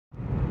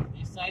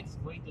side is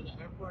going to the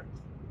airport,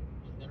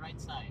 and the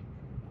right side,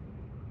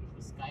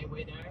 the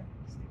skyway there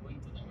is going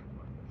to the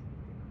airport,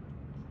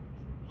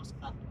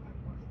 Muscat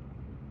Airport.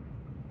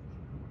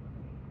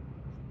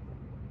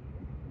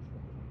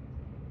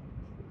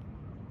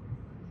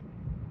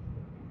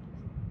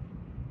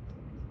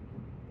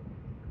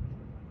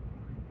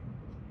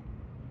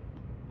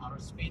 Our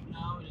speed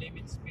now,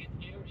 limit speed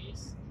here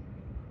is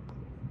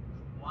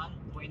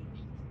 120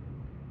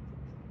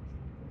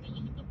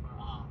 kilometer per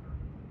hour.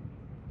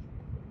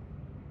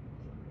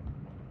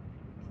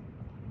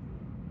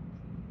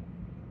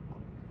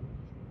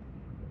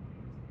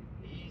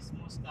 This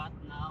Muscat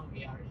now,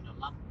 we are in a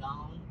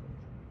lockdown,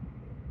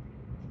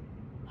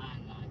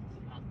 and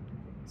at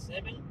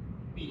 7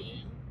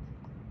 p.m.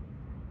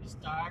 we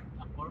start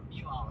a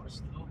curfew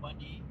hours.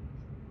 Nobody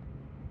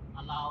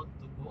allowed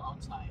to go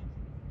outside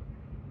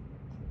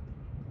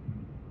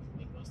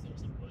because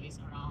there's a police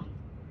around,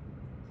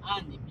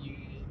 and if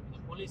the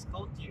police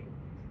caught you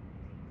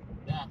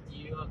that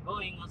you are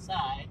going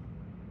outside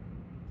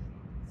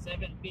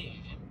 7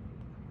 p.m.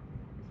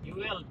 you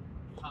will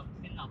have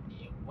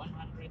penalty of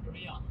 100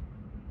 real,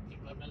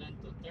 equivalent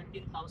to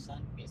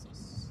 13,000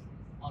 pesos,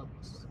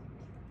 almost,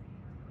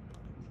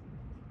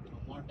 so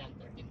more than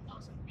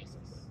 13,000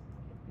 pesos.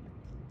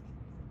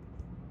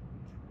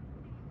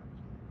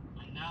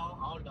 And now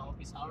all the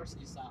office hours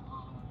is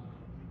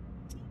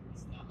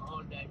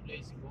all the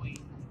employees going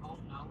home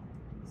now.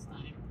 This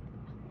time,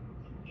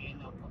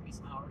 end of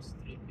office hours,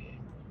 3 p.m.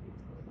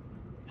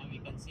 And we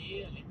can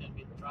see a little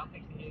bit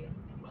traffic here,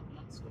 but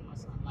not so much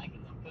unlike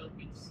in the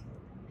Philippines.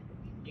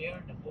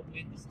 Here the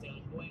movement is still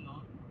going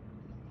on,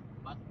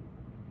 but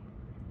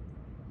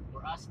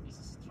for us this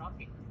is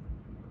traffic,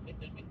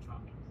 little bit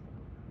traffic.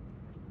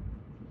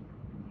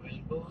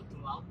 We'll go to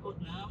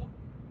Alcod now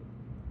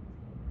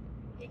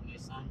with my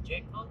son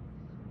Jacob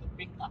to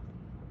pick up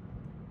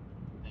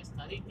the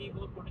study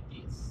table for the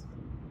kids.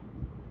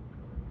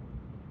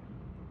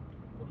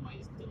 For my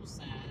two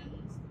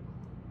sons,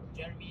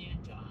 Jeremy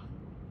and John,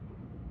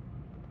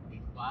 we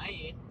buy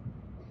it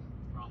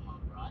from our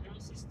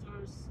brothers and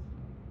sisters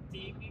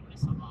TV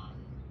restaurant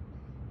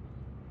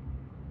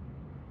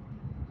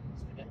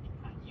so that we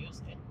can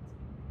use it.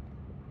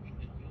 We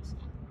can use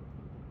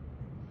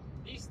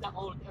it. This is the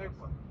old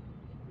airport.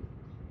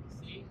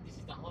 See, this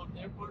is the old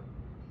airport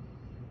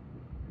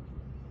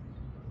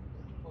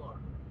before.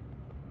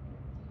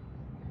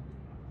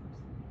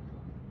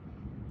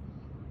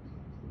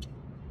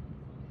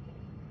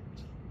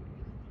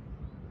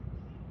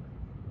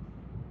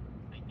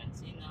 I can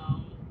see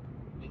now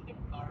plenty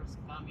of cars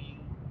coming.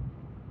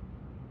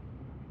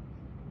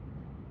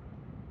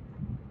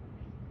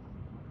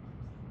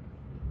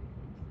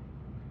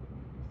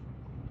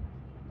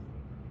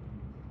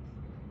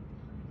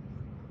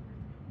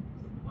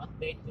 What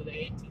date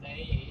today?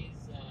 Today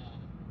is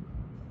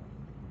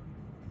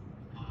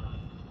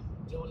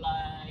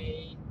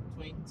July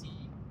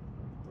 20,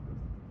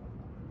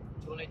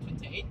 July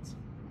 28.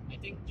 I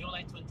think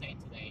July 28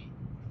 today.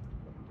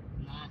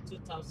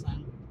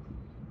 2000,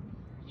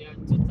 year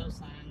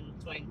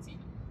 2020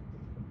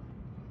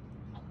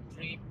 at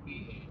 3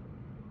 p.m.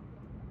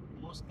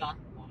 Muscat,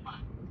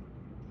 Oman.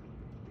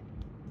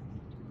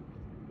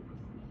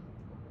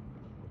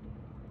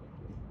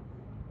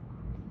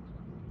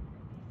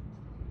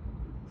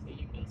 So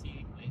you can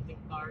see plenty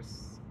of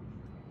cars